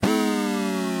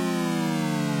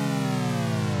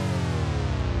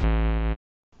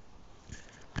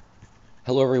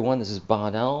Hello, everyone. This is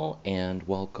Bonnell, and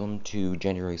welcome to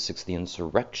January 6th, the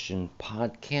Insurrection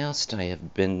podcast. I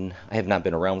have not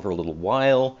been around for a little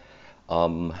while,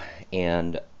 um,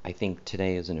 and I think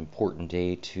today is an important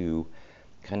day to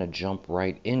kind of jump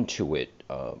right into it.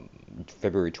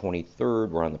 February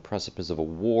 23rd, we're on the precipice of a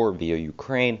war via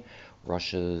Ukraine.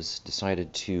 Russia's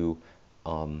decided to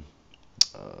um,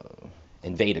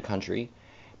 invade a country,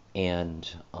 and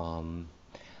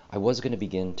I was going to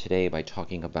begin today by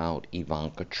talking about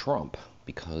Ivanka Trump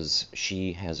because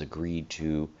she has agreed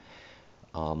to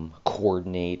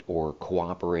coordinate or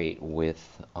cooperate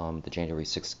with the January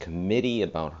 6th committee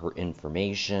about her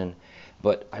information.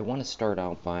 But I want to start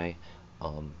out by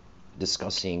um,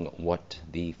 discussing what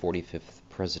the 45th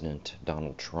President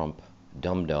Donald Trump,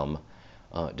 Dum Dum,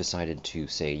 decided to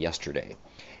say yesterday.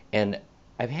 And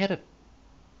I've had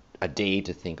a day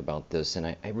to think about this, and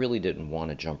I really didn't want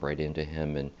to jump right into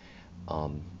him and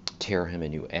um, tear him a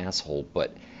new asshole,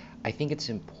 but I think it's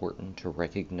important to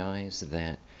recognize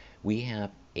that we have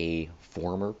a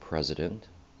former president,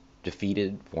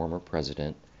 defeated former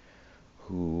president,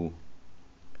 who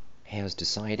has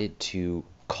decided to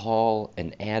call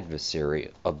an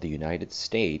adversary of the United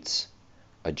States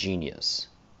a genius,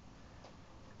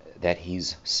 that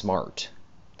he's smart,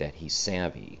 that he's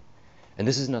savvy. And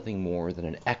this is nothing more than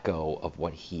an echo of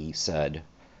what he said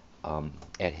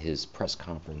at his press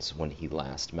conference when he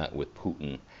last met with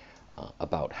Putin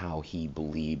about how he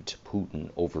believed Putin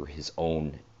over his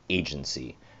own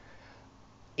agencies,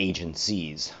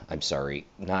 I'm sorry,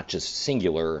 not just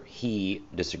singular. He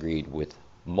disagreed with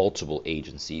multiple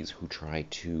agencies who tried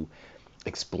to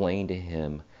explain to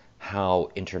him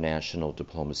how international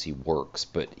diplomacy works.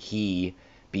 But he,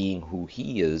 being who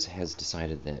he is, has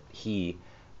decided that he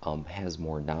has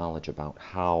more knowledge about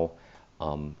how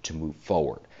to move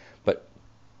forward. But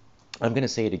I'm going to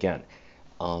say it again.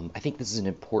 I think this is an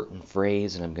important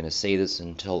phrase, and I'm going to say this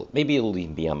until maybe it'll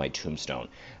even be on my tombstone.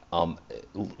 Um,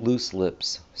 Loose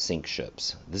lips sink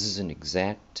ships. This is an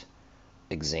exact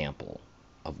example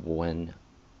of when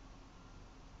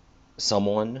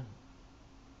someone,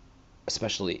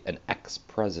 especially an ex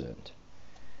president,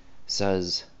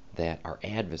 says that our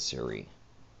adversary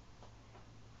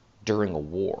during a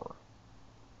war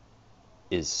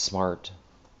is smart,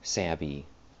 savvy,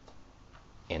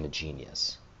 and a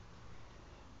genius.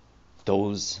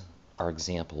 Those are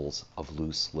examples of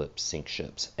loose lips sink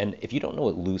ships. And if you don't know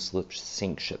what loose lips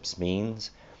sink ships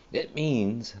means, it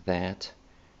means that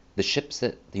the ships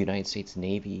that the United States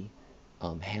Navy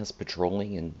has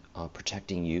patrolling and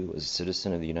protecting you as a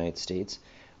citizen of the United States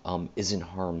is in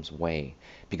harm's way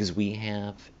because we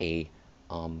have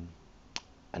um,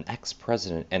 an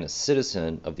ex-president and a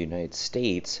citizen of the United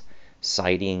States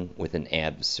siding with an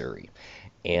adversary.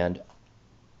 And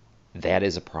that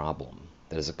is a problem.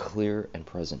 That is a clear and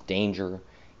present danger.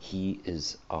 He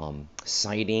is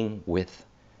siding with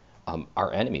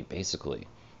our enemy, basically.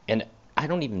 And I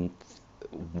don't even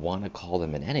want to call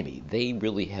them an enemy. They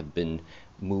really have been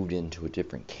moved into a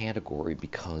different category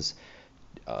because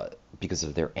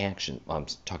of their action. I'm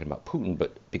talking about Putin,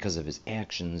 but because of his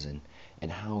actions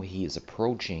and how he is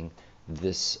approaching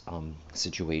this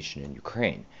situation in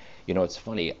Ukraine. You know, it's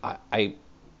funny.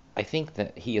 I think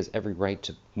that he has every right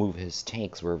to move his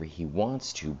tanks wherever he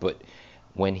wants to, but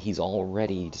when he's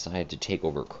already decided to take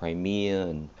over Crimea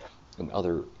and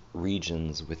other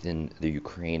regions within the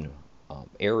Ukraine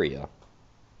area,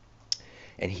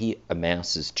 and he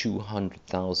amasses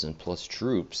 200,000 plus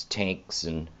troops, tanks,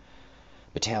 and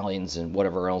battalions and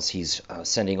whatever else he's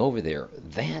sending over there,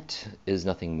 that is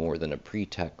nothing more than a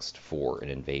pretext for an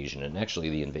invasion. And actually,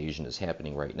 the invasion is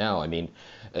happening right now. I mean,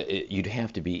 you'd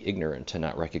have to be ignorant to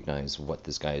not recognize what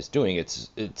this guy is doing. It's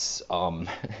it's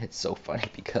so funny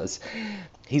because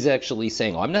he's actually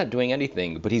saying, "Oh, I'm not doing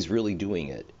anything," but he's really doing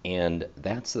it. And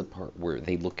that's the part where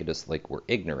they look at us like we're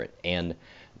ignorant. And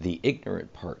the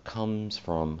ignorant part comes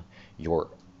from your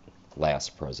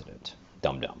last president,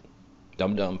 Dum Dum.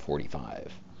 Dum Dum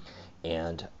 45.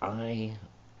 And I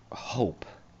hope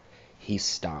he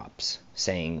stops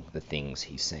saying the things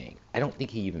he's saying. I don't think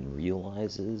he even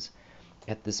realizes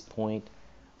at this point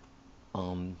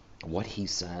what he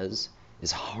says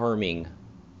is harming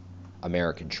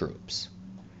American troops.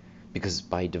 Because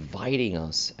by dividing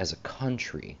us as a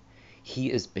country,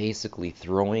 he is basically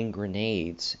throwing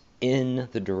grenades in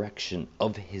the direction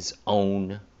of his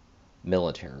own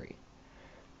military.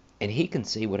 And he can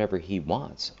say whatever he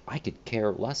wants. I could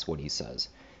care less what he says,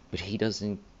 but he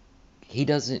doesn't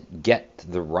get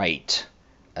the right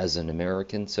as an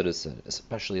American citizen,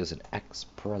 especially as an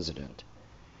ex-president,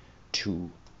 to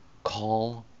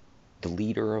call the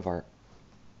leader of our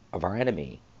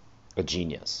enemy a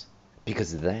genius,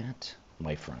 because that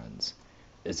my friends,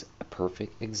 is a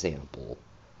perfect example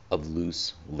of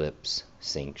loose lips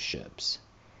sink ships.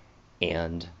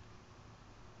 And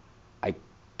I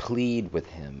plead with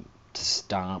him to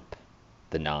stop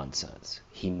the nonsense.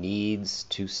 He needs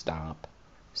to stop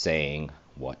saying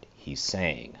what he's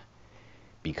saying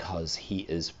because he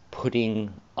is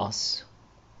putting us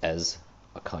as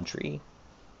a country,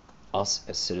 us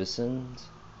as citizens,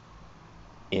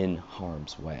 in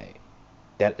harm's way.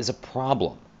 That is a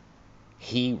problem.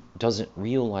 He doesn't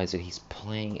realize that he's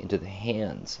playing into the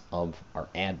hands of our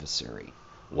adversary,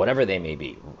 whatever they may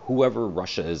be, whoever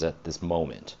Russia is at this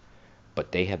moment.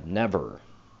 But they have never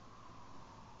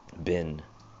been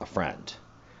a friend.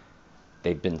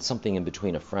 They've been something in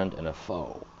between a friend and a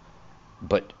foe.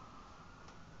 But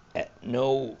at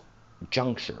no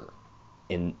juncture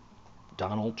in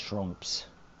Donald Trump's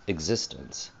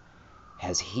existence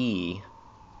has he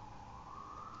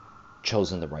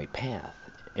chosen the right path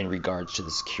in regards to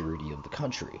the security of the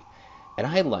country. And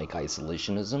I like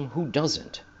isolationism. Who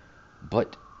doesn't?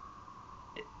 But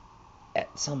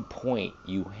at some point,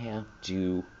 you have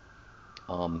to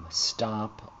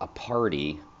stop a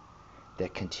party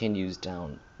that continues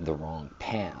down the wrong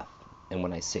path. And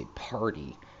when I say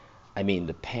party, I mean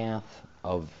the path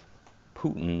of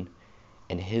Putin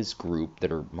and his group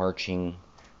that are marching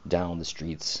down the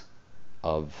streets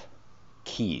of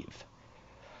Kiev.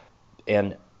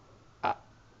 And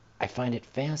I find it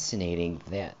fascinating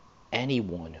that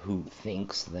anyone who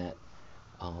thinks that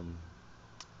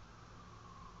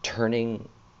turning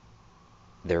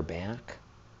their back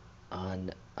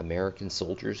on American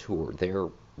soldiers who are there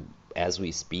as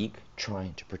we speak,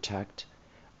 trying to protect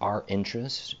our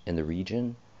interests in the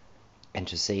region, and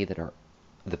to say that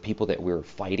the people that we're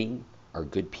fighting are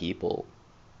good people,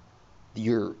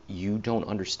 you don't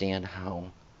understand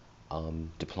how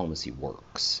diplomacy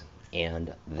works,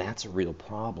 and that's a real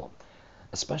problem,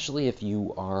 especially if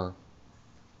you are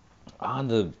on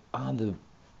the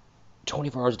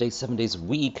 24 hours a day, 7 days a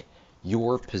week.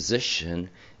 Your position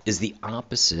is the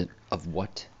opposite of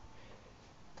what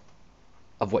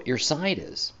your side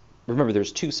is. Remember,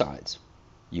 there's two sides.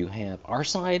 You have our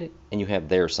side and you have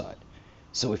their side.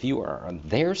 So if you are on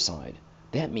their side,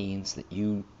 that means that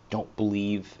you don't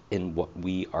believe in what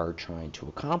we are trying to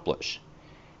accomplish.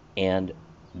 And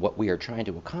what we are trying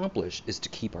to accomplish is to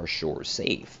keep our shores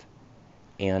safe.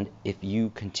 And if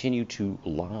you continue to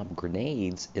lob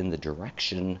grenades in the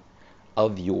direction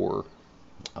of your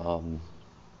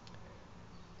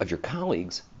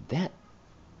colleagues, that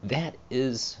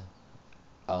is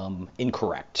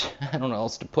incorrect. I don't know how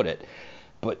else to put it,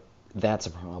 but that's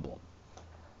a problem.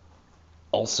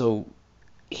 Also,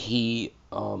 he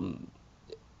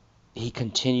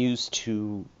continues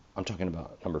to. I'm talking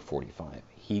about number 45.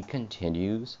 He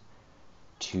continues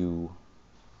to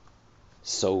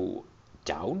sow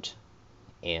doubt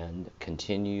and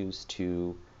continues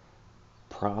to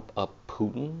prop up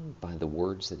Putin by the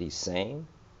words that he's saying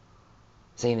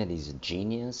that he's a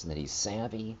genius and that he's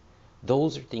savvy.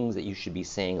 Those are things that you should be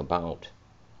saying about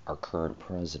our current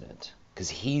president, because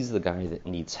he's the guy that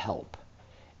needs help.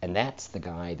 And that's the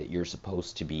guy that you're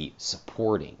supposed to be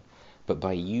supporting. But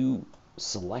by you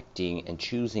selecting and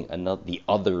choosing the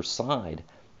other side,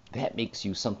 that makes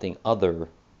you something other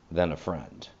than a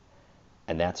friend.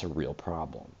 And that's a real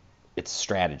problem. It's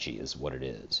strategy is what it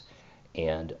is.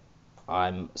 And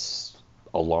I'm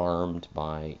alarmed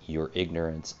by your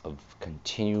ignorance of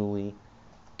continually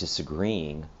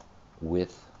disagreeing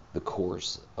with the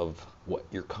course of what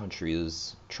your country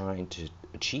is trying to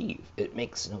achieve. It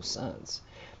makes no sense.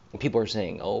 And people are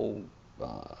saying, oh,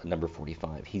 number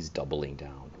 45, he's doubling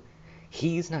down.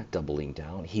 He's not doubling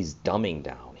down. He's dumbing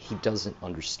down. He doesn't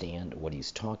understand what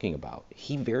he's talking about.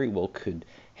 He very well could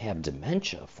have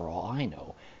dementia, for all I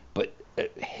know, but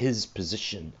his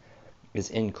position is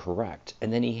incorrect.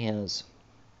 And then he has,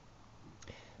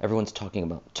 everyone's talking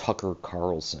about Tucker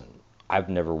Carlson. I've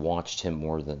never watched him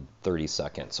more than 30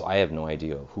 seconds, so I have no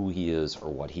idea who he is or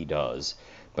what he does.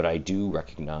 But I do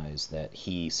recognize that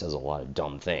he says a lot of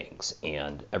dumb things.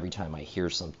 And every time I hear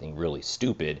something really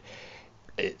stupid,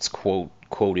 it's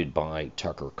quoted by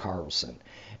Tucker Carlson.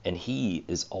 And he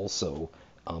is also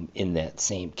in that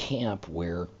same camp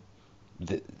where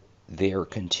they're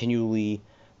continually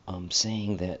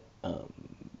saying that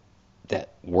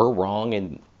that we're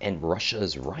wrong and Russia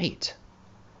is right.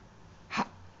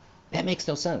 That makes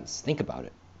no sense. Think about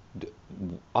it.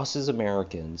 Us as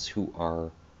Americans who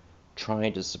are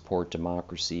trying to support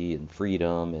democracy and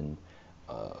freedom and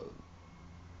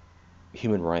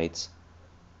human rights,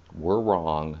 we're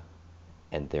wrong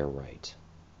and they're right.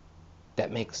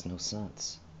 That makes no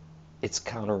sense. It's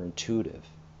counterintuitive.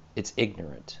 It's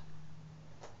ignorant.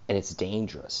 and it's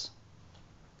dangerous.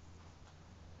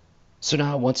 So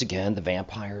now, once again, the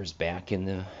vampire is back in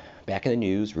the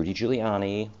news. Rudy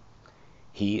Giuliani,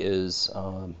 he is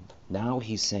now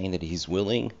he's saying that he's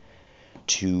willing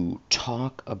to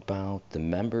talk about the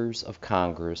members of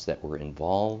Congress that were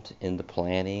involved in the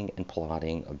planning and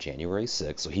plotting of January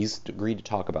 6th. So he's agreed to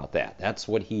talk about that. That's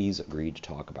what he's agreed to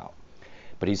talk about.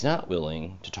 But he's not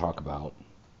willing to talk about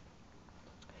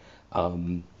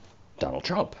Donald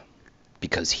Trump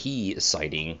because he is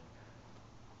citing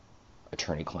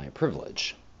attorney-client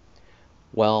privilege.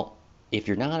 Well, if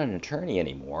you're not an attorney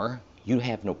anymore, you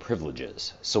have no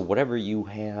privileges. So whatever you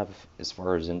have as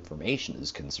far as information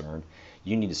is concerned,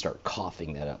 you need to start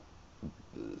coughing that up.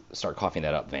 Start coughing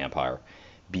that up, vampire,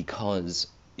 because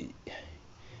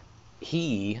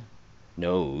he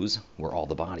knows where all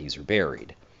the bodies are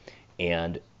buried.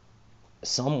 And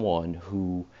someone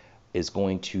who is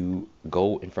going to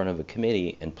go in front of a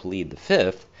committee and plead the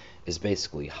fifth is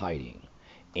basically hiding.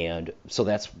 And so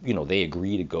that's, they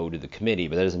agree to go to the committee,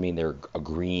 but that doesn't mean they're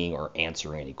agreeing or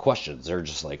answering any questions. They're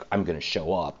just like, I'm going to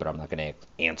show up, but I'm not going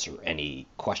to answer any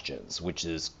questions, which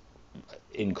is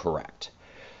incorrect.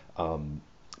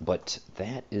 But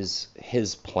that is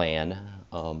his plan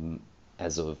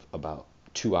as of about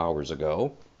 2 hours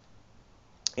ago.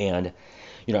 And,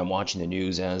 I'm watching the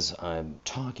news as I'm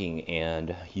talking,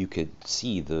 and you could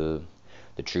see the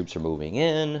troops are moving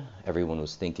in. Everyone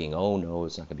was thinking, oh no,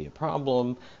 it's not going to be a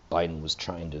problem. Biden was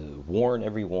trying to warn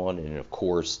everyone, and of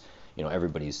course,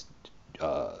 everybody's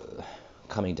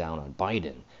coming down on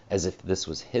Biden as if this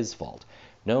was his fault.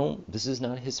 No, this is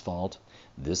not his fault.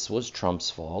 This was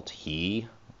Trump's fault. He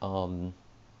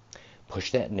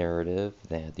pushed that narrative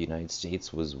that the United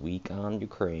States was weak on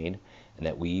Ukraine and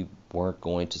that we weren't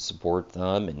going to support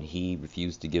them, and he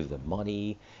refused to give them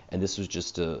money. And this was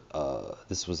just a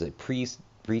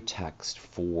pretext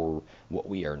for what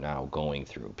we are now going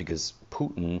through, because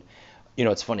Putin,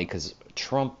 it's funny because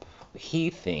Trump, he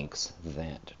thinks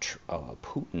that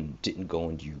Putin didn't go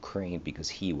into Ukraine because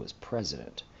he was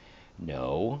president.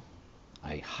 No,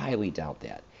 I highly doubt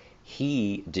that.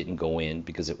 He didn't go in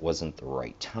because it wasn't the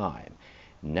right time.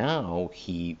 Now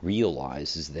he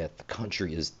realizes that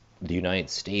the United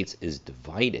States is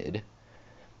divided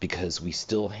because we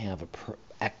still have a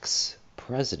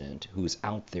ex-president who's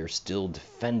out there still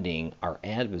defending our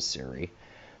adversary,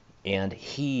 and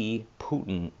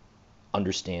Putin,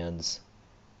 understands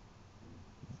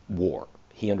war.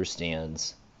 He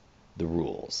understands the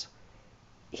rules.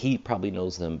 He probably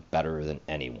knows them better than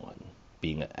anyone,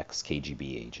 being an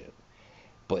ex-KGB agent.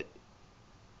 But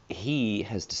he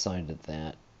has decided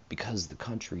that because the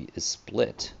country is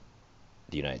split,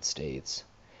 the United States,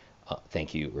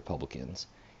 thank you, Republicans,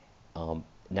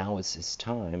 now it's his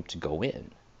time to go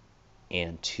in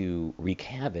and to wreak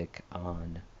havoc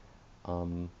on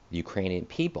the Ukrainian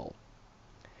people.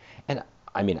 And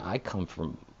I mean, I come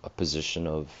from a position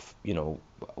of,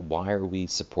 why are we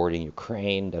supporting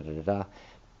Ukraine? Da da da da.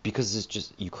 Because it's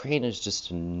just Ukraine is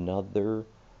just another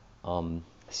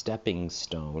stepping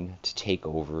stone to take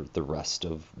over the rest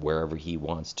of wherever he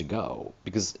wants to go.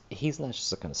 Because he's not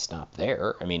just going to stop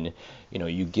there. I mean,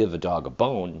 you give a dog a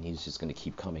bone, and he's just going to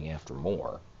keep coming after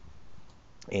more.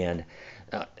 And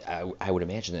I would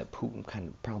imagine that Putin kind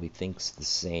of probably thinks the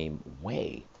same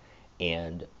way.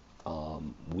 And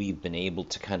we've been able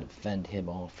to kind of fend him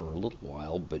off for a little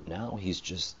while, but now he's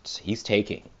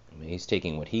taking. I mean, he's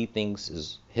taking what he thinks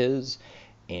is his,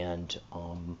 and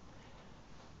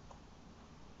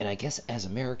I guess as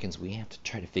Americans we have to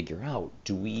try to figure out: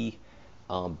 do we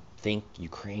think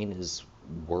Ukraine is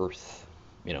worth,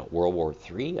 World War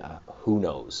III? Who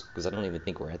knows? Because I don't even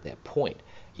think we're at that point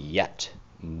yet.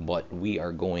 But we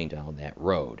are going down that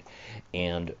road,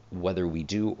 and whether we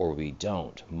do or we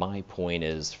don't, my point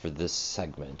is for this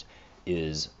segment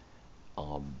is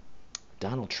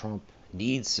Donald Trump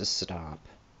needs to stop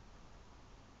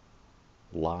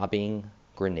lobbing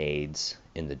grenades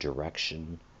in the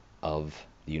direction of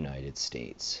the United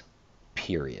States.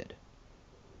 Period.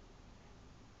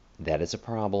 That is a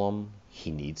problem.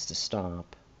 He needs to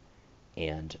stop.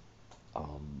 And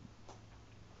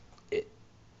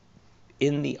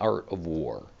in the art of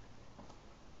war,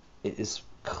 it is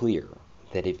clear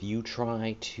that if you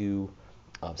try to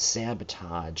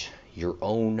sabotage your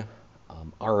own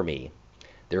army,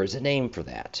 there is a name for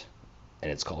that,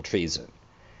 and it's called treason.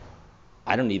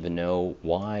 I don't even know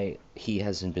why he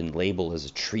hasn't been labeled as a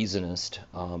treasonist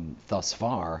thus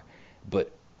far,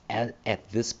 but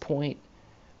at this point,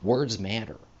 words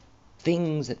matter.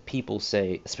 Things that people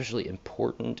say, especially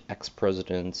important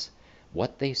ex-presidents,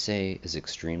 what they say is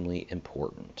extremely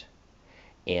important.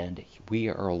 And we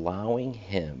are allowing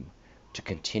him to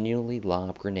continually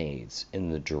lob grenades in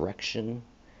the direction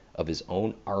of his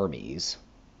own armies,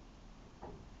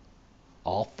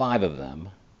 all 5 of them,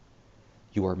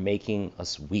 you are making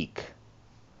us weak,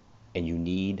 and you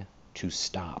need to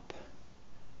stop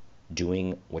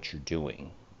doing what you're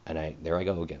doing. And there I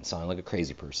go again, sounding like a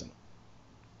crazy person.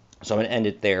 So I'm going to end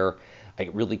it there. I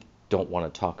really don't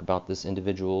want to talk about this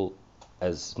individual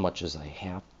as much as I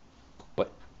have,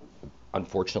 but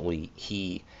unfortunately,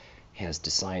 he has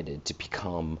decided to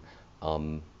become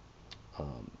um,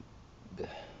 um,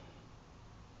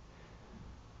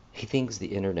 he thinks the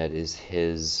internet is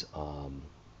his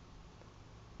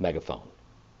megaphone.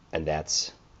 And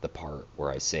that's the part where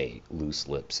I say loose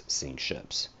lips sink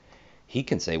ships. He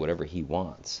can say whatever he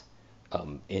wants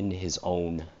in his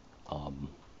own, um,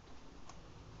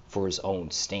 for his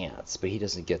own stance, but he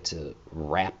doesn't get to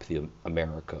wrap the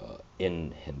America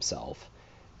in himself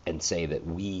and say that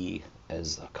we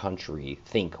as a country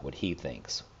think what he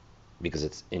thinks because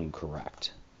it's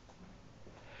incorrect.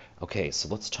 Okay, so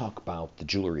let's talk about the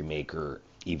jewelry maker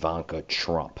Ivanka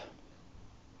Trump.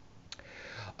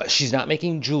 She's not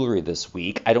making jewelry this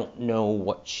week. I don't know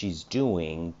what she's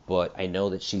doing, but I know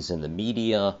that she's in the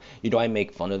media. I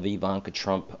make fun of Ivanka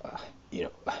Trump.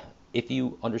 If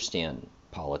you understand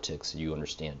politics, you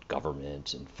understand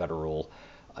government and federal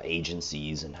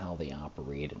agencies and how they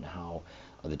operate and how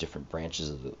the different branches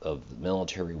of the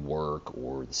military work,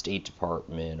 or the State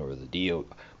Department, or the DO,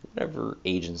 whatever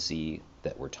agency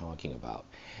that we're talking about.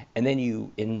 And then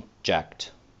you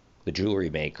inject the jewelry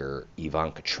maker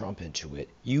Ivanka Trump into it,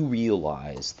 you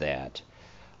realize that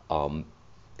um,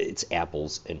 it's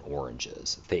apples and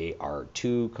oranges. They are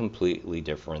two completely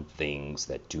different things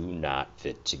that do not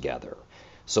fit together.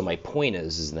 So my point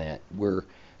is that we're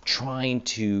trying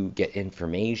to get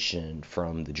information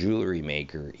from the jewelry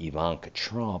maker Ivanka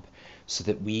Trump so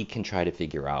that we can try to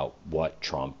figure out what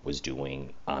Trump was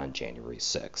doing on January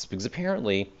 6th. Because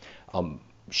apparently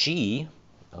she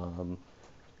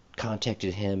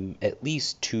contacted him at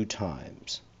least 2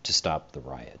 times to stop the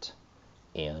riot.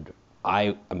 And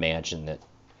I imagine that,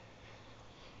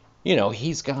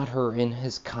 he's got her in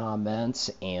his comments,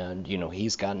 and,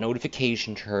 he's got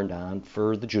notification turned on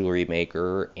for the jewelry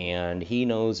maker, and he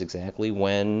knows exactly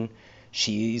when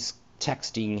she's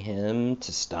texting him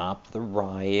to stop the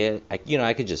riot.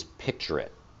 I could just picture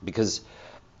it, because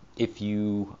if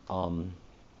you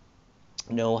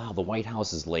know how the White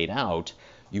House is laid out,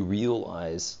 you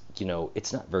realize,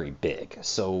 it's not very big.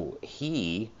 So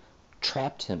he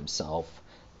trapped himself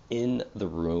in the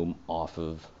room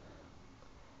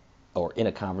or in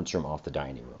a conference room off the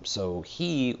dining room. So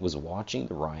he was watching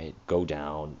the riot go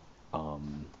down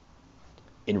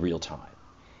in real time.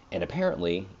 And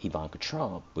apparently, Ivanka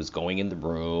Trump was going in the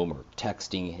room or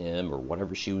texting him or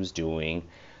whatever she was doing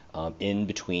in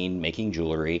between making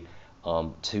jewelry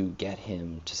to get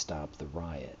him to stop the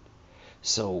riot.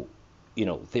 So,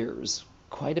 there's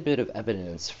quite a bit of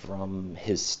evidence from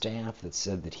his staff that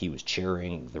said that he was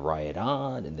cheering the riot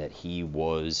on and that he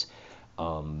was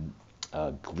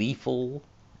gleeful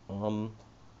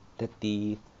that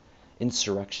the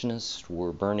insurrectionists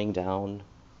were burning down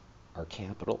our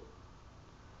capital.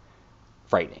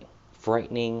 Frightening,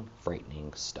 frightening,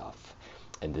 frightening stuff.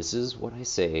 And this is what I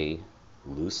say,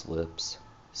 loose lips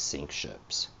sink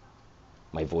ships.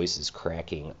 My voice is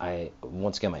cracking.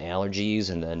 Once again, my allergies,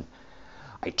 and then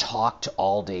I talked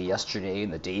all day yesterday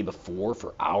and the day before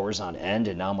for hours on end,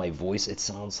 and now my voice, it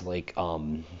sounds like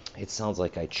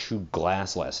I chewed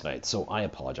glass last night. So I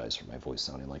apologize for my voice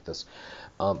sounding like this.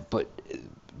 But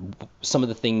some of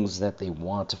the things that they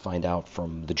want to find out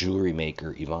from the jewelry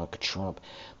maker Ivanka Trump,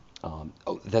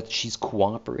 that she's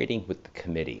cooperating with the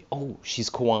committee. Oh, she's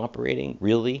cooperating?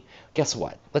 Really? Guess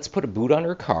what? Let's put a boot on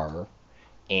her car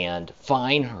and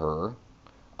fine her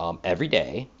every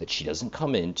day that she doesn't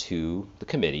come into the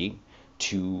committee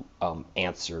to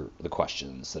answer the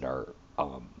questions that are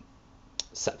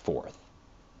set forth.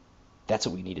 That's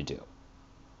what we need to do.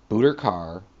 Boot her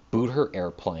car, boot her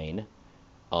airplane,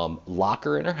 lock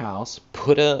her in her house,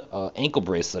 put a ankle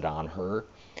bracelet on her,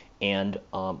 and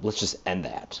let's just end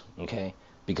that, okay?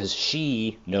 Because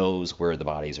she knows where the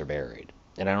bodies are buried.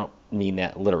 And I don't mean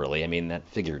that literally, I mean that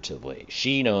figuratively.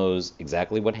 She knows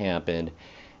exactly what happened,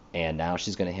 and now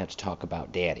she's going to have to talk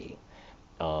about daddy.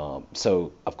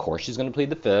 So, of course, she's going to plead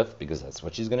the fifth, because that's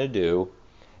what she's going to do.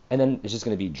 And then it's just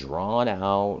going to be drawn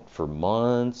out for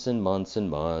months and months and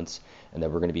months, and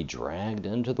then we're going to be dragged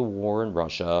into the war in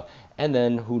Russia, and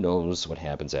then who knows what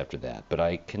happens after that. But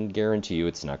I can guarantee you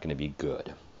it's not going to be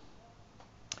good.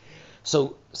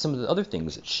 So some of the other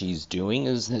things that she's doing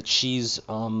is that she's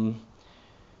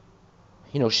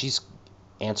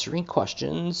answering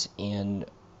questions, and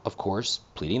of course,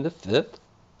 pleading the fifth,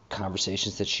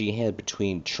 conversations that she had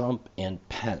between Trump and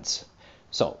Pence.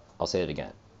 So I'll say it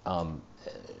again. Um,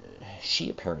 she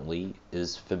apparently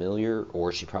is familiar,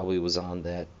 or she probably was on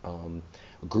that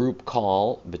group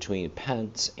call between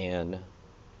Pence and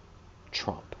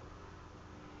Trump.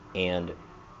 And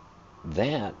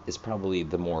that is probably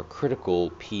the more critical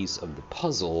piece of the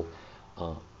puzzle,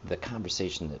 uh, the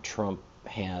conversation that Trump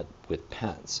had with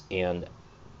Pence. And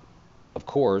of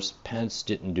course, Pence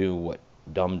didn't do what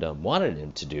Dum Dum wanted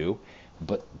him to do,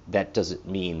 but that doesn't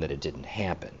mean that it didn't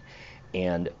happen.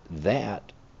 And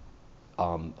that,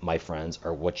 my friends,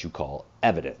 are what you call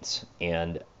evidence.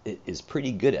 And it is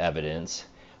pretty good evidence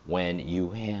when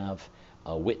you have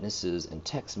witnesses and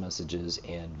text messages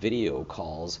and video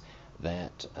calls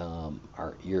that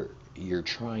are you're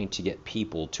trying to get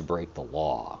people to break the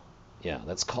law. Yeah,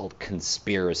 that's called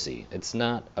conspiracy. It's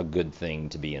not a good thing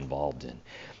to be involved in.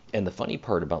 And the funny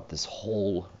part about this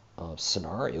whole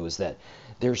scenario is that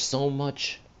there's so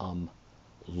much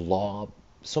law,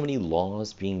 so many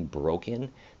laws being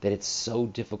broken that it's so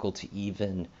difficult to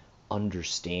even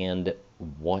understand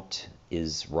what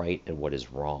is right and what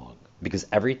is wrong. Because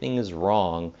everything is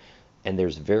wrong and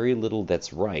there's very little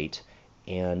that's right.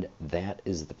 And that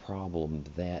is the problem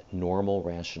that normal,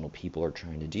 rational people are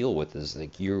trying to deal with. Is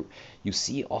like you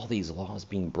see all these laws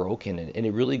being broken, and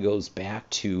it really goes back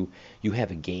to you have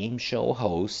a game show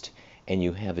host and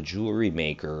you have a jewelry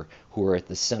maker who are at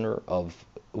the center of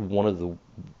one of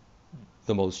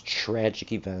the most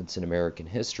tragic events in American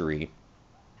history,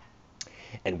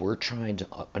 and we're trying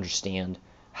to understand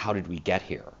how did we get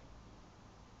here.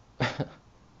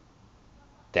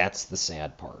 That's the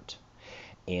sad part.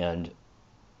 And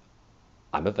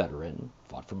I'm a veteran,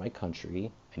 fought for my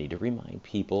country. I need to remind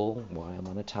people why I'm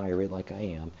on a tirade like I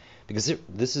am, because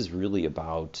this is really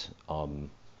about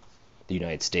the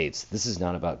United States. This is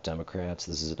not about Democrats.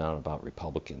 This is not about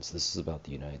Republicans. This is about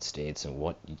the United States and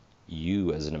what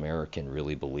you as an American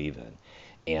really believe in.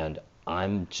 And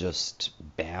I'm just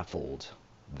baffled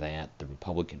that the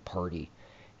Republican Party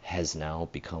has now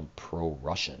become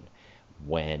pro-Russian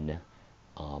when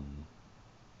um,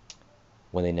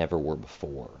 when they never were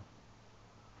before.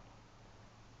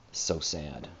 So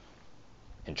sad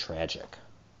and tragic.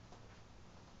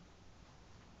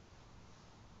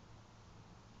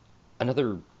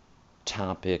 Another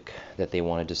topic that they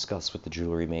want to discuss with the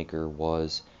jewelry maker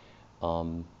was,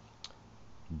 um,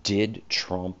 did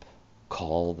Trump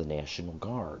call the National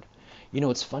Guard?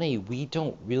 It's funny, we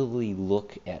don't really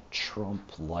look at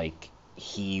Trump like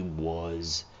he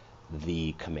was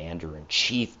the commander in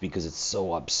chief because it's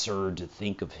so absurd to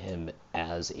think of him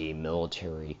as a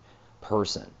military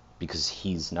person because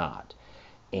he's not.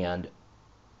 And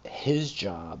his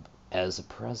job as a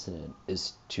president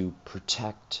is to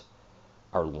protect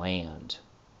our land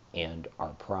and our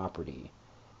property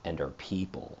and our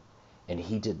people. And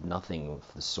he did nothing of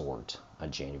the sort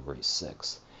on January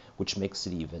 6th, which makes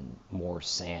it even more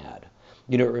sad.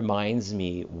 It reminds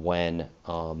me when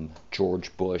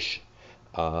George Bush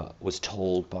was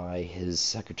told by his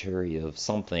secretary of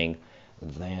something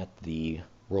that the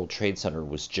World Trade Center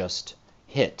was just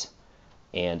hit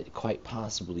and it quite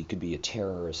possibly could be a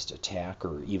terrorist attack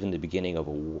or even the beginning of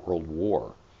a world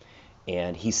war.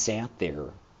 And he sat there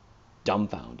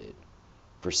dumbfounded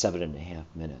for 7.5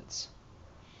 minutes.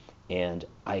 And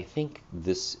I think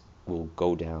this will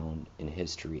go down in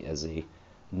history as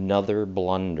another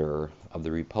blunder of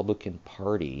the Republican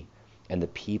Party and the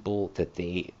people that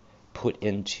they put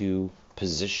into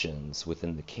positions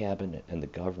within the cabinet and the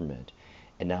government.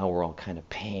 And now we're all kind of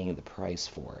paying the price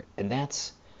for it. And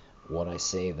that's what I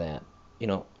say that,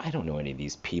 I don't know any of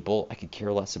these people. I could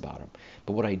care less about them.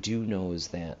 But what I do know is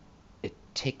that it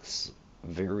takes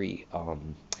very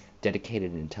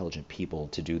dedicated and intelligent people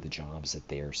to do the jobs that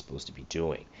they are supposed to be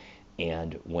doing.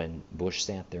 And when Bush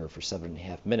sat there for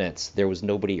 7.5 minutes, there was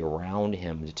nobody around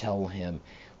him to tell him,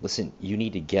 listen, you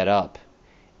need to get up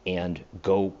and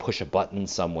go push a button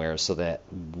somewhere so that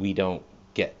we don't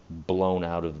get blown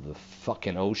out of the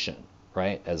fucking ocean,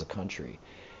 right, as a country.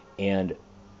 And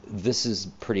this is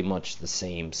pretty much the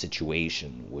same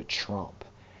situation with Trump.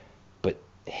 But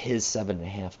his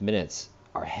 7.5 minutes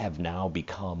have now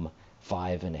become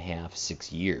 5.5,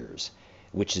 6 years,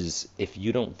 which is, if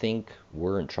you don't think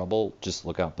we're in trouble, just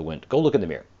look out the window. Go look in the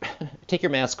mirror. Take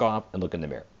your mask off and look in the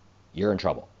mirror. You're in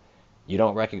trouble. You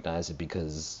don't recognize it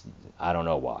because I don't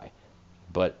know why,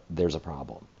 but there's a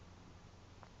problem.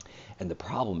 And the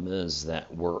problem is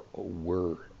that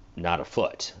we're not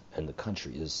afoot, and the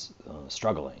country is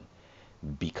struggling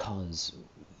because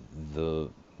the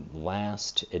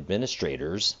last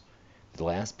administrators The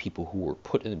last people who were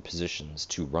put in positions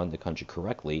to run the country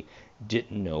correctly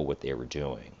didn't know what they were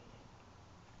doing.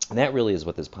 And that really is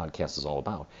what this podcast is all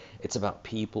about. It's about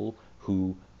people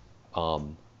who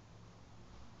um,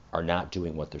 are not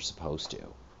doing what they're supposed to,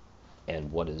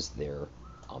 and what is their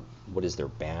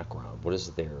background, what is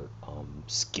their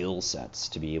skill sets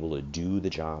to be able to do the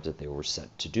jobs that they were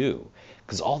set to do.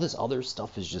 Because all this other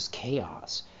stuff is just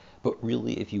chaos. But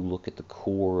really, if you look at the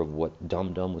core of what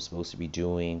Dum Dum was supposed to be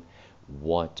doing,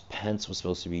 what Pence was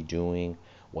supposed to be doing,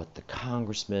 what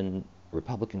the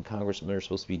Republican congressmen are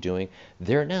supposed to be doing,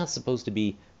 they're not supposed to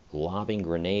be lobbing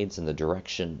grenades in the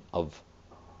direction of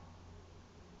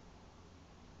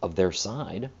their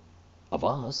side, of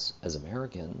us as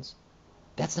Americans.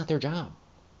 That's not their job.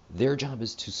 Their job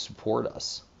is to support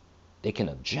us. They can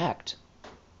object,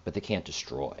 but they can't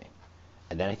destroy.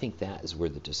 And then I think that is where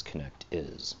the disconnect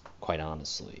is, quite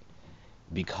honestly.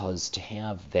 Because to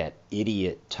have that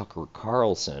idiot Tucker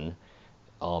Carlson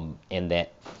and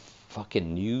that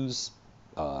fucking news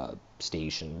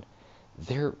station,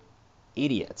 they're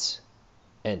idiots.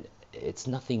 And it's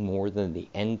nothing more than the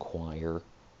Enquirer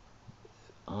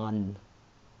on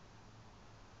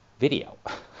video.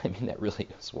 I mean, that really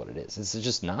is what it is. It's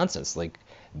just nonsense, like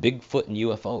Bigfoot and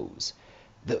UFOs.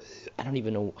 I don't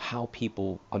even know how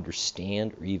people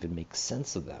understand or even make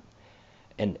sense of them.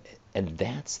 And and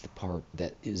that's the part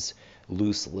that is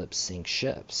loose lips sink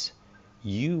ships.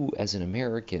 You, as an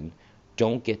American,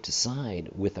 don't get to side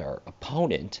with our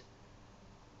opponent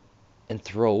and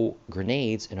throw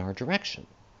grenades in our direction.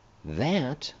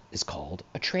 That is called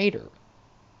a traitor.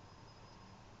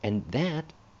 And that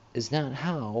is not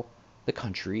how the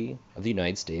country of the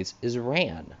United States is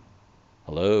ran.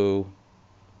 Hello,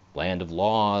 land of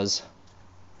laws,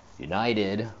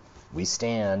 united we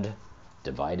stand,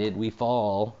 divided we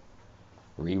fall.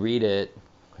 Reread it.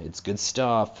 It's good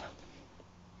stuff.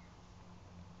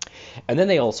 And then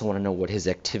they also want to know what his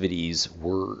activities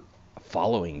were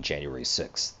following January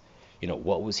 6th.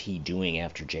 What was he doing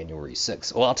after January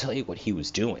 6th? Well, I'll tell you what he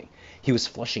was doing. He was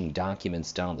flushing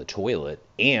documents down the toilet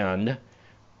and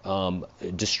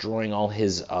destroying all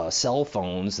his cell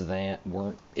phones that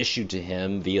weren't issued to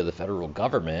him via the federal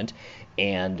government,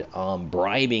 and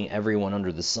bribing everyone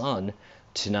under the sun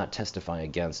to not testify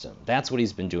against him. That's what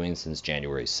he's been doing since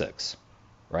January 6th,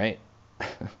 right?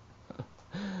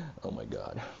 Oh my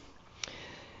God.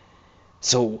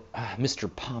 So,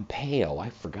 Mr. Pompeo, I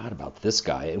forgot about this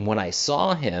guy. And when I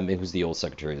saw him, it was the old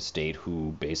Secretary of State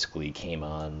who basically came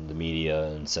on the media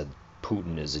and said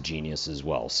Putin is a genius as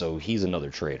well. So he's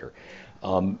another traitor.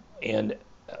 And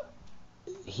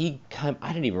I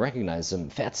didn't even recognize him.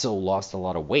 Fatso lost a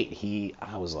lot of weight.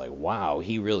 I was like, wow,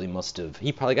 he really must have,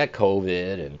 he probably got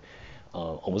COVID and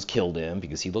almost killed him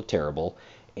because he looked terrible.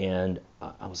 And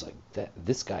I was like,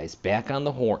 this guy's back on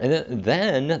the horn. And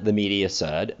then the media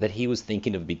said that he was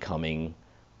thinking of becoming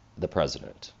the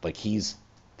president. Like he's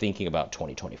thinking about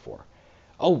 2024.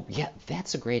 Oh, yeah,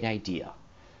 that's a great idea.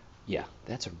 Yeah,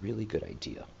 that's a really good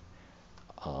idea.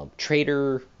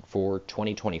 Traitor for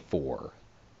 2024,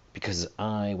 because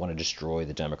I want to destroy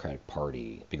the Democratic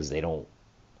Party because they don't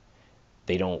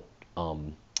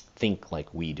think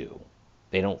like we do.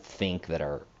 They don't think that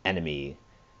our enemy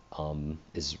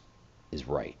is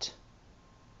right.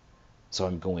 So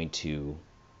I'm going to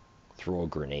throw a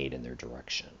grenade in their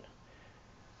direction.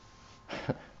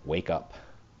 Wake up.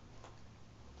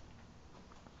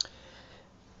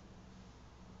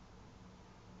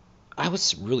 I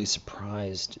was really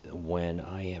surprised when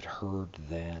I had heard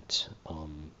that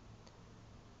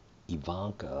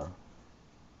Ivanka,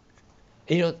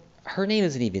 her name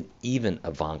isn't even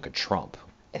Ivanka Trump.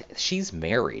 She's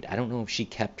married. I don't know if she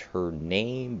kept her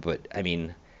name, but I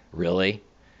mean, really,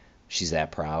 she's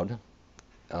that proud.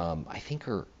 I think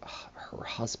her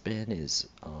husband is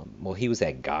well, he was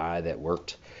that guy that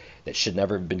should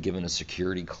never have been given a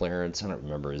security clearance. I don't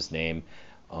remember his name,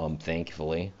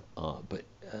 thankfully. But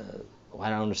I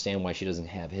don't understand why she doesn't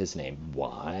have his name.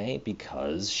 Why?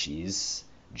 Because she's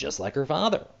just like her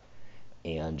father,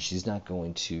 and she's not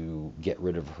going to get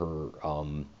rid of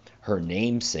her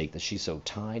namesake that she's so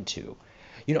tied to.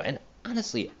 And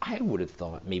honestly, I would have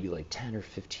thought maybe like 10 or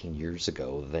 15 years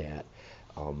ago that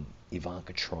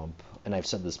Ivanka Trump, and I've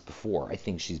said this before, I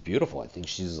think she's beautiful. I think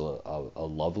she's a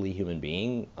lovely human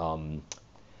being,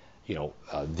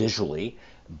 visually,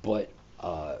 but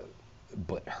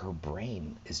her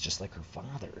brain is just like her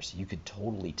father's. You could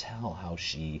totally tell how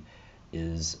she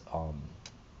is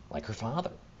like her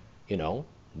father.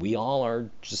 We all are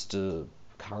just a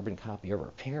carbon copy of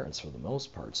our parents for the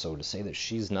most part. So to say that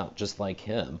she's not just like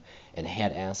him and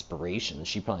had aspirations,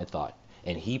 she probably thought,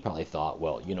 and he probably thought,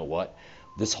 well, you know what?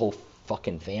 This whole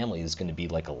fucking family is going to be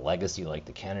like a legacy like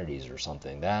the Kennedys or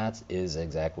something. That is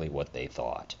exactly what they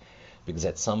thought. Because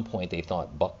at some point they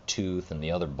thought Bucktooth and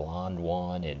the other blonde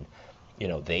one, and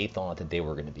they thought that they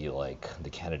were going to be like the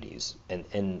Kennedys.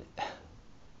 And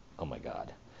oh my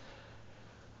God,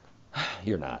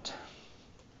 you're not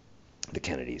the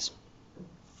Kennedys.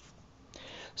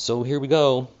 So here we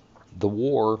go. The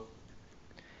war.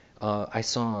 I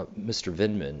saw Mr.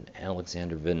 Vindman,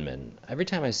 Alexander Vindman. Every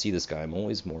time I see this guy, I'm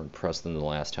always more impressed than the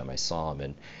last time I saw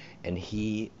him. And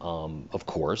he, of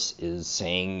course, is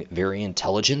saying very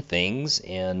intelligent things.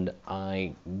 And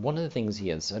one of the things he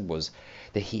had said was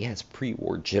that he has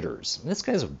pre-war jitters. And this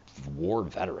guy's a war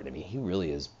veteran. I mean, he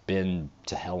really has been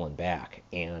to hell and back.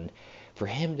 And for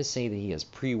him to say that he has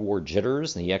pre-war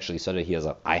jitters, and he actually said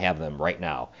that I have them right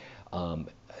now,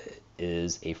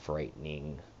 is a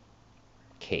frightening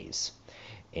case.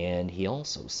 And he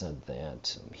also said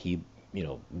that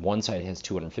one side has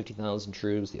 250,000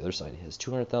 troops, the other side has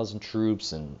 200,000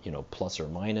 troops, and plus or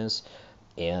minus,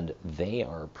 and they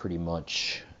are pretty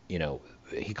much,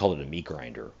 he called it a meat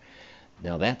grinder.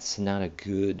 Now that's not a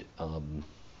good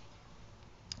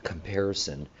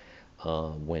comparison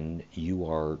when you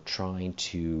are trying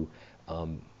to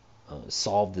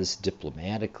solve this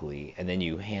diplomatically, and then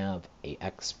you have a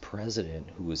ex-president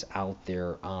who is out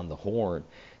there on the horn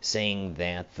saying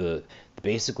that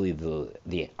basically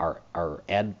our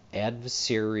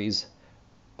adversary's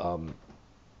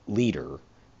leader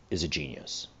is a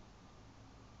genius.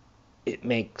 It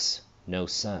makes no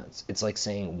sense. It's like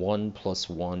saying 1 +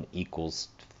 1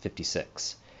 =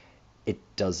 56. It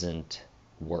doesn't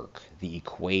work. The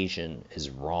equation is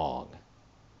wrong.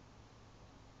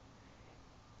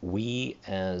 We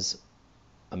as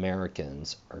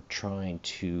Americans are trying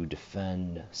to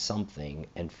defend something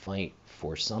and fight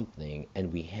for something,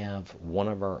 and we have one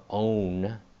of our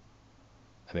own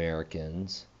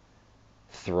Americans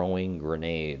throwing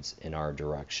grenades in our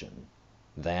direction.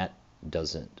 That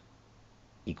doesn't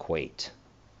equate.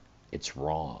 It's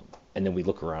wrong. And then we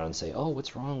look around and say, oh,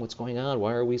 what's wrong? What's going on?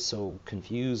 Why are we so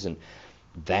confused? And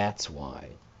that's why.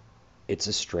 It's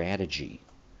a strategy.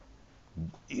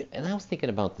 And I was thinking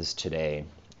about this today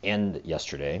and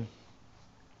yesterday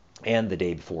and the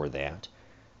day before that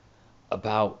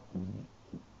about,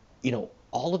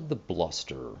 all of the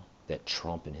bluster that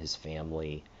Trump and his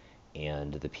family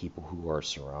and the people who are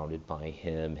surrounded by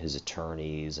him, his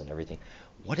attorneys and everything.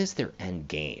 What is their end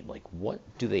game? Like, what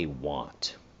do they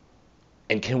want?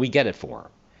 And can we get it for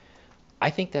them? I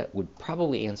think that would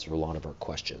probably answer a lot of our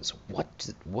questions.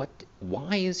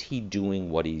 Why is he doing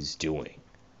what he's doing?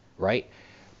 Right?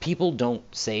 People don't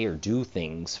say or do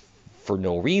things for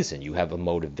no reason. You have a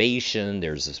motivation,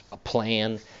 there's a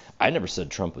plan. I never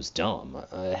said Trump was dumb.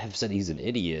 I have said he's an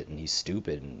idiot and he's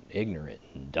stupid and ignorant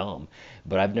and dumb,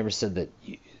 but I've never said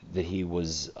that he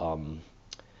was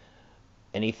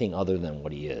anything other than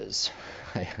what he is.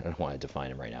 I don't want to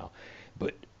define him right now,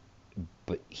 but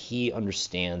he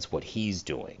understands what he's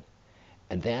doing.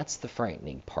 And that's the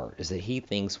frightening part, is that he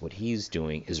thinks what he's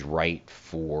doing is right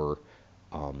for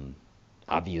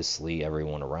obviously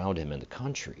everyone around him in the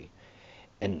country.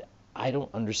 And I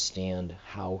don't understand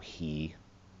how he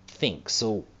thinks.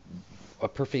 So a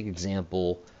perfect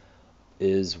example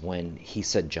is when he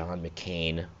said John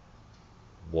McCain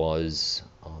was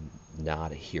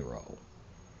not a hero,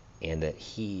 and that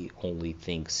he only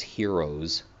thinks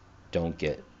heroes don't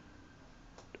get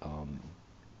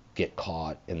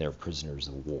caught and they're prisoners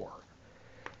of war.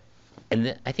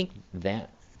 And I think that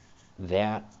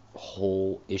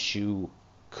whole issue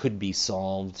could be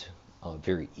solved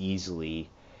very easily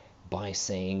by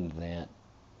saying that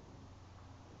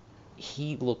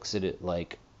he looks at it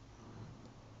like,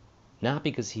 not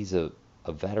because he's a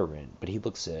veteran, but he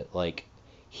looks at it like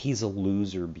he's a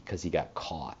loser because he got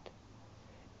caught.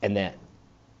 And that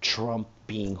Trump,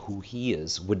 being who he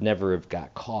is, would never have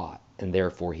got caught, and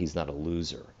therefore he's not a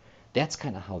loser. That's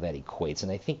kind of how that equates,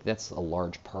 and I think that's a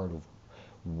large part of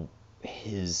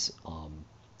his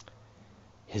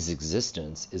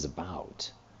existence is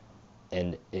about.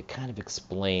 And it kind of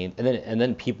explains, and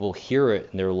then people hear it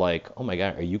and they're like, "Oh my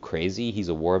God, are you crazy? He's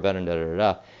a war veteran, da da da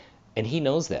da." And he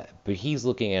knows that, but he's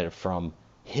looking at it from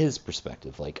his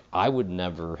perspective, like, I would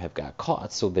never have got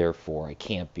caught, so therefore I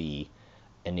can't be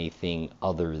anything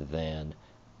other than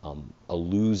a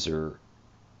loser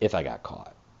if I got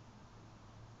caught.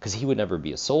 Because he would never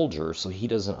be a soldier, so he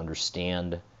doesn't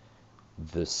understand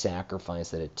the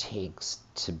sacrifice that it takes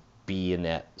to be in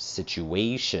that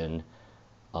situation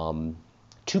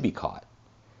to be caught.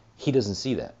 He doesn't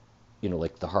see that.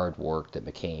 Like the hard work that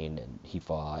McCain and he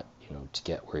fought, to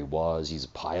get where he was. He's a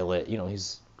pilot,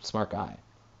 he's a smart guy.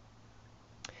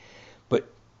 But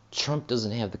Trump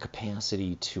doesn't have the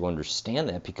capacity to understand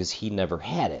that because he never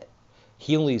had it.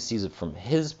 He only sees it from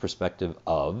his perspective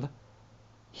of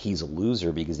he's a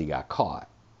loser because he got caught.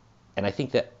 And I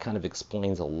think that kind of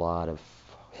explains a lot of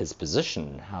his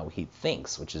position, how he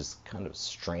thinks, which is kind of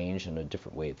strange and a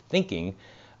different way of thinking.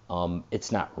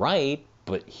 It's not right,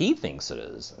 but he thinks it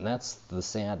is, and that's the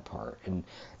sad part.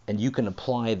 And you can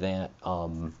apply that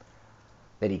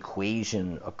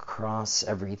equation across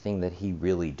everything that he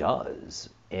really does.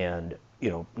 And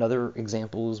another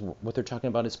example is what they're talking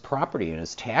about is property and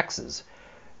his taxes.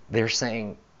 They're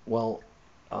saying, well,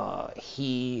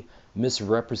 he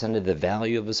misrepresented the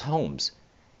value of his homes.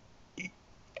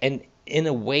 And in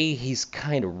a way, he's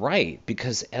kind of right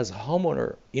because as a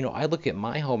homeowner, I look at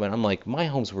my home and I'm like, my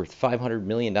home's worth $500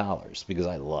 million because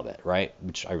I love it, right?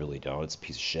 Which I really don't. It's a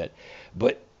piece of shit.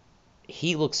 But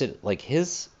he looks at like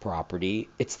his property,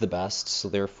 it's the best, so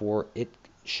therefore it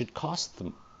should cost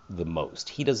the most.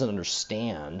 He doesn't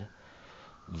understand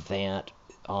that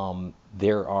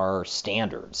there are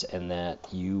standards and that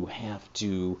you have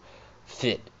to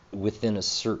fit within a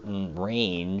certain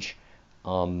range.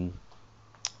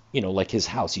 Like his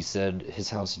house, he said his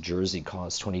house in Jersey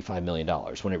cost $25 million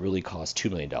when it really cost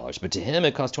 $2 million. But to him,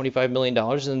 it cost $25 million,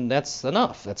 and that's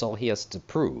enough. That's all he has to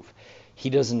prove. He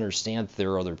doesn't understand that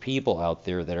there are other people out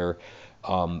there that are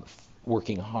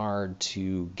working hard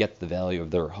to get the value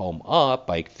of their home up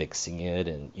by fixing it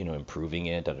and improving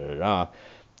it,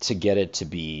 to get it to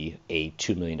be a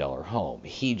 $2 million home.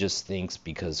 He just thinks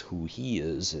because who he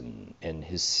is and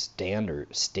his standard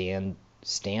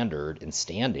and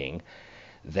standing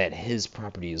that his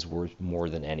property is worth more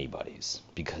than anybody's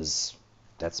because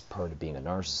that's part of being a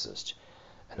narcissist.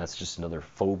 And that's just another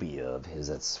phobia of his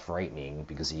that's frightening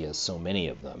because he has so many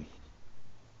of them.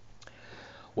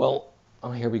 Well,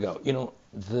 here we go.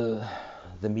 The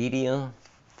media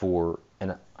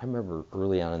and I remember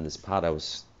early on in this pod I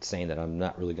was saying that I'm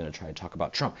not really going to try to talk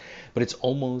about Trump, but it's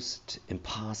almost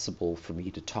impossible for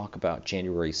me to talk about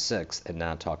January 6th and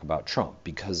not talk about Trump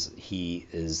because he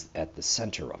is at the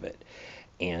center of it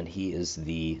and he is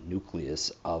the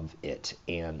nucleus of it.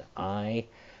 And I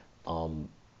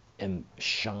am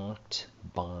shocked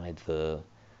by the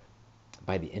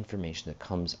information that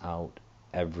comes out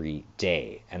every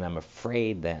day, and I'm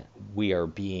afraid that we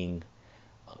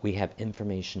have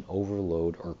information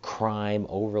overload or crime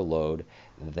overload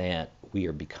that we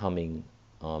are becoming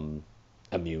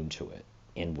immune to it,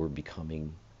 and we're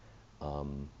becoming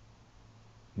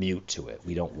mute to it.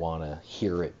 We don't want to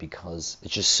hear it because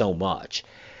it's just so much.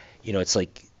 It's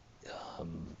like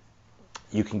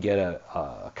you can get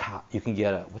a cow. You can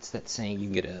get a what's that saying? You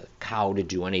can get a cow to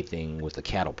do anything with a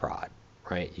cattle prod,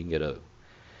 right? You can get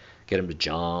him to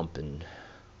jump and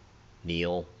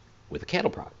kneel with a cattle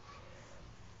prod.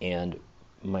 And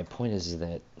my point is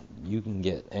that you can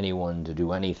get anyone to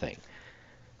do anything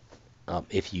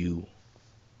if you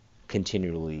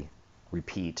continually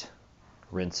repeat,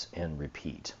 rinse and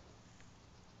repeat.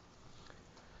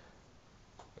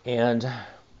 And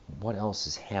what else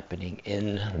is happening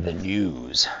in the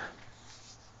news?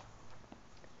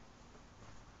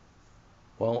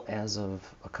 Well, as of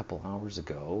a couple hours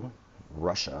ago,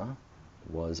 Russia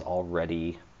was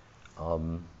already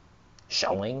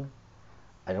shelling.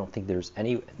 I don't think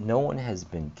no one has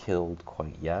been killed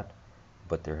quite yet,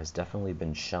 but there has definitely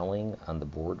been shelling on the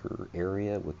border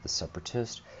area with the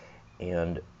separatists.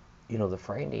 And, the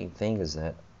frightening thing is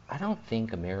that I don't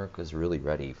think America is really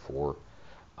ready for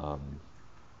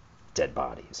dead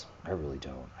bodies. I really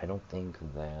don't. I don't think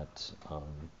that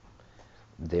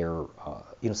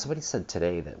somebody said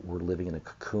today that we're living in a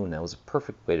cocoon. That was a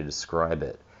perfect way to describe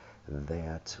it,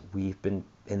 that we've been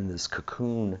in this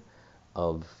cocoon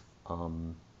of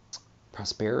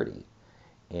prosperity,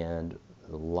 and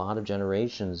a lot of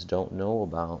generations don't know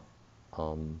about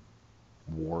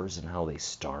wars and how they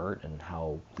start and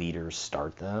how leaders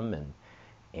start them.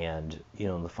 And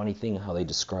the funny thing how they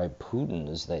describe Putin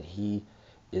is that he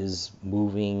is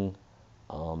moving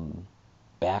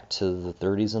back to the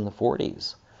 30s and the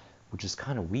 40s, which is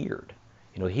kind of weird.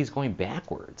 He's going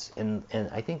backwards. And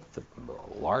I think the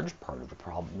large part of the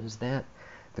problem is that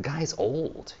the guy's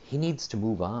old. He needs to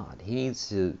move on. He needs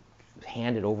to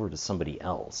hand it over to somebody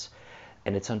else.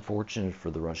 And it's unfortunate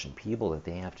for the Russian people that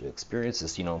they have to experience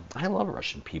this. I love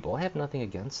Russian people. I have nothing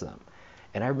against them.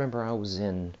 And I remember I was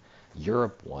in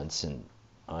Europe once and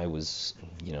I was,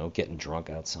 getting drunk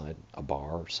outside a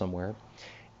bar somewhere.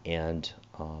 And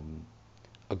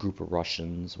a group of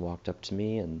Russians walked up to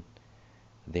me and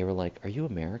they were like, "Are you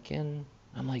American?"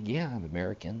 I'm like, "Yeah, I'm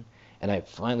American." And I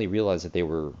finally realized that they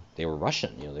were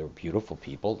Russian. They were beautiful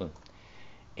people,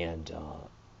 and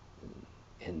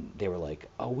and they were like,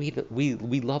 "Oh, we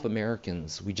love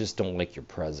Americans. We just don't like your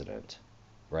president,"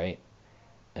 right?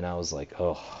 And I was like,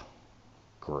 "Oh,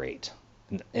 great."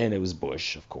 And it was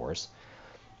Bush, of course.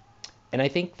 And I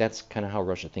think that's kind of how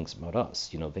Russia thinks about us.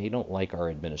 They don't like our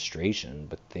administration,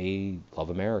 but they love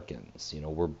Americans.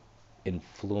 We're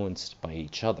influenced by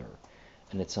each other.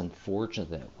 And it's unfortunate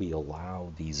that we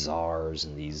allow these czars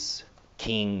and these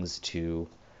kings to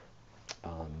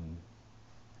um,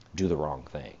 do the wrong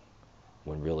thing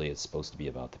when really it's supposed to be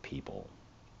about the people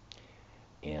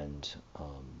and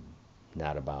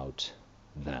not about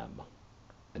them.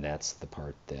 And that's the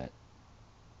part that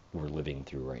we're living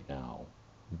through right now,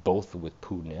 both with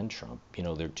Putin and Trump.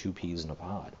 They're two peas in a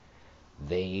pod.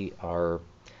 They are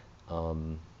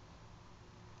um,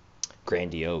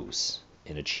 grandiose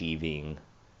in achieving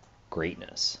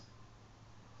greatness,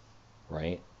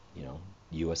 right? You know,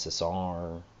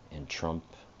 USSR and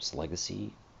Trump's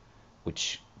legacy,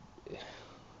 which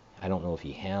I don't know if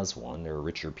he has one. There are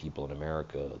richer people in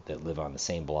America that live on the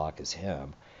same block as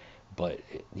him, but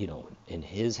in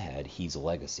his head, he's a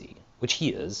legacy, which he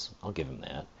is. I'll give him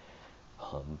that.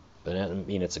 But I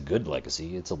mean, it's a good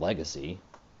legacy. It's a legacy.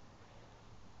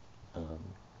 Um,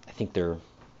 I think they're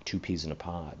two peas in a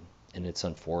pod, and it's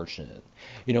unfortunate.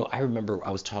 I remember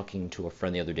I was talking to a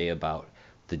friend the other day about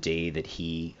the day that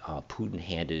Putin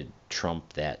handed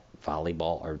Trump that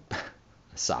volleyball or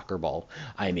soccer ball.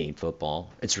 I mean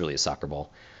football. It's really a soccer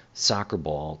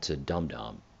ball to Dum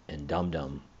Dum, and Dum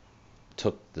Dum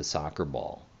took the soccer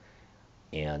ball,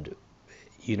 and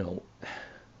you know,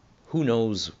 who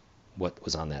knows what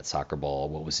was on that soccer ball,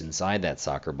 what was inside that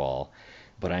soccer ball,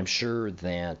 but I'm sure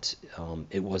that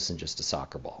it wasn't just a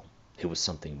soccer ball. It was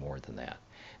something more than that.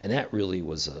 And that really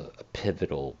was a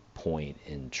pivotal point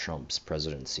in Trump's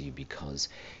presidency because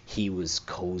he was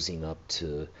cozying up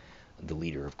to the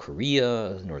leader of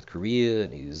Korea, North Korea,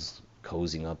 and he's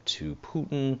cozying up to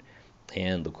Putin.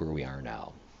 And look where we are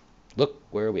now. Look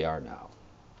where we are now.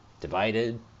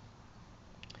 Divided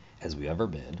as we've ever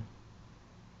been.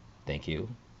 Thank you.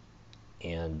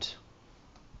 And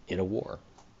in a war.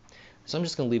 So I'm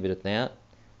just going to leave it at that.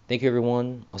 Thank you,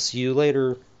 everyone. I'll see you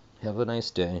later. Have a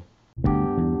nice day.